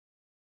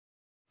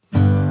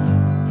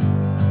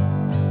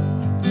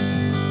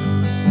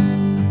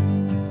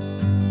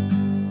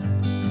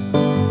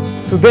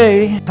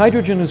Today,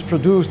 hydrogen is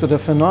produced at a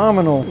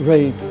phenomenal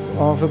rate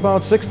of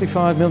about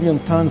 65 million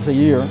tons a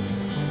year,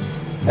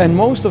 and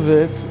most of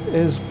it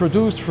is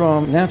produced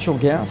from natural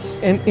gas.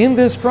 And in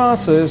this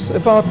process,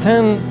 about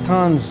 10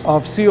 tons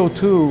of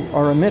CO2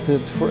 are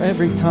emitted for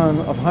every ton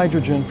of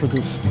hydrogen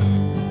produced.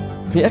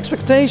 The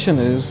expectation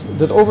is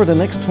that over the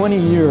next 20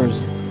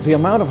 years, the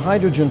amount of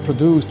hydrogen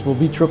produced will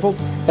be tripled.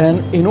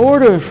 And in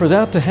order for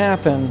that to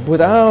happen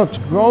without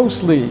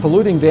grossly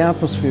polluting the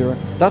atmosphere,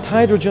 that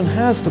hydrogen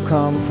has to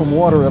come from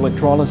water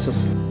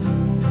electrolysis.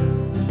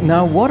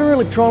 Now, water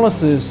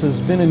electrolysis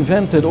has been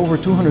invented over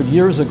 200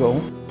 years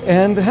ago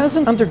and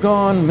hasn't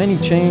undergone many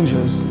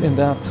changes in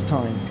that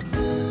time.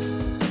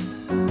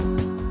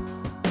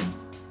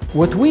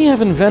 What we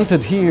have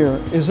invented here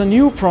is a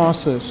new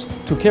process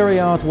to carry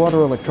out water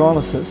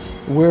electrolysis,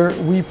 where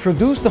we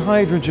produce the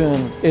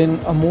hydrogen in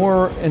a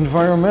more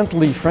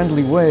environmentally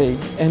friendly way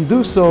and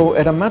do so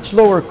at a much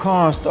lower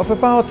cost of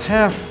about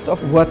half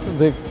of what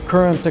the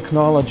current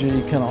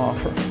technology can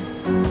offer.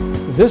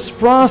 This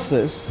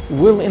process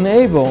will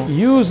enable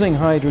using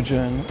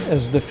hydrogen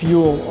as the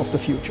fuel of the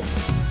future.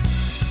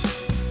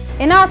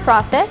 In our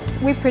process,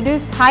 we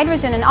produce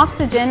hydrogen and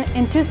oxygen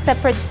in two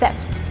separate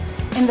steps.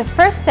 In the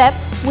first step,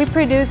 we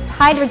produce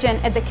hydrogen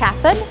at the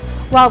cathode,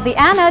 while the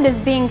anode is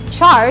being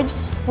charged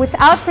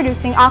without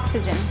producing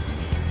oxygen.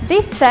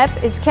 This step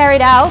is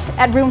carried out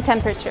at room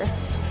temperature.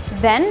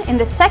 Then, in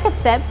the second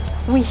step,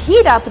 we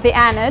heat up the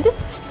anode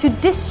to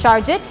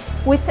discharge it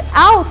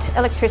without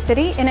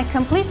electricity in a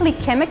completely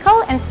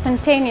chemical and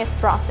spontaneous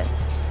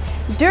process.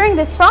 During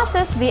this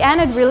process, the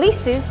anode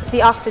releases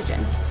the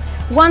oxygen.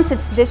 Once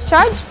it's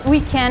discharged,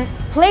 we can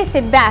place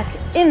it back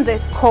in the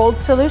cold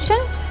solution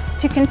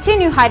to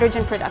continue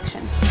hydrogen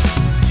production.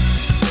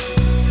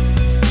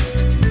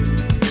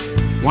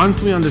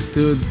 Once we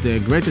understood the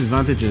great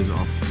advantages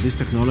of this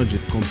technology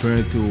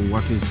compared to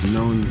what is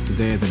known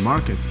today at the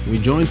market, we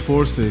joined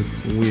forces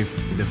with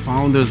the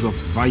founders of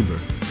Viber,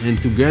 and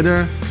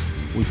together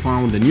we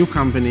found a new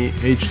company,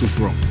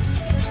 HDPro.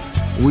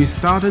 We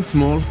started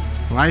small,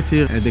 right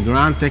here at the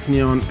Grand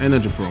Technion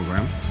Energy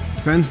program.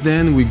 Since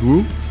then we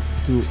grew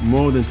to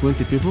more than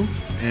 20 people,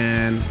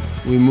 and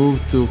we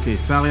moved to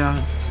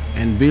Caesarea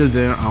and build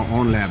there our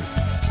own labs.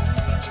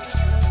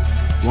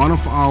 One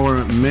of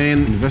our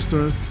main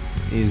investors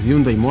is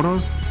Hyundai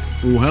Motors,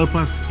 who help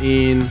us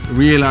in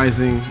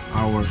realizing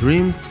our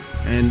dreams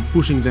and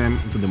pushing them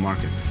to the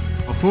market.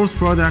 Our first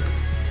product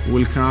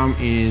will come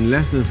in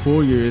less than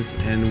 4 years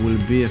and will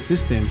be a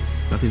system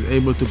that is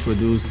able to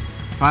produce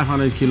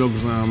 500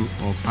 kilograms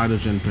of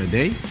hydrogen per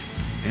day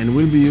and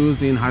will be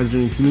used in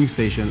hydrogen fueling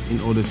station in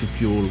order to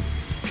fuel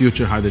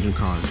future hydrogen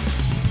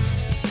cars.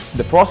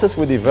 The process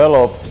we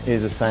developed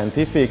is a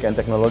scientific and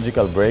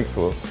technological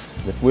breakthrough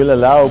that will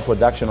allow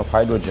production of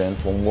hydrogen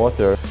from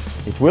water.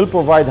 It will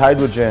provide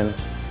hydrogen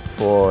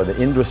for the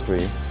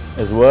industry,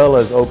 as well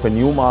as open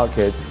new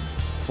markets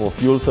for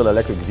fuel cell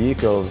electric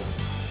vehicles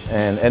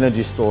and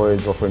energy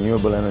storage of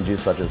renewable energy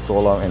such as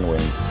solar and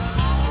wind.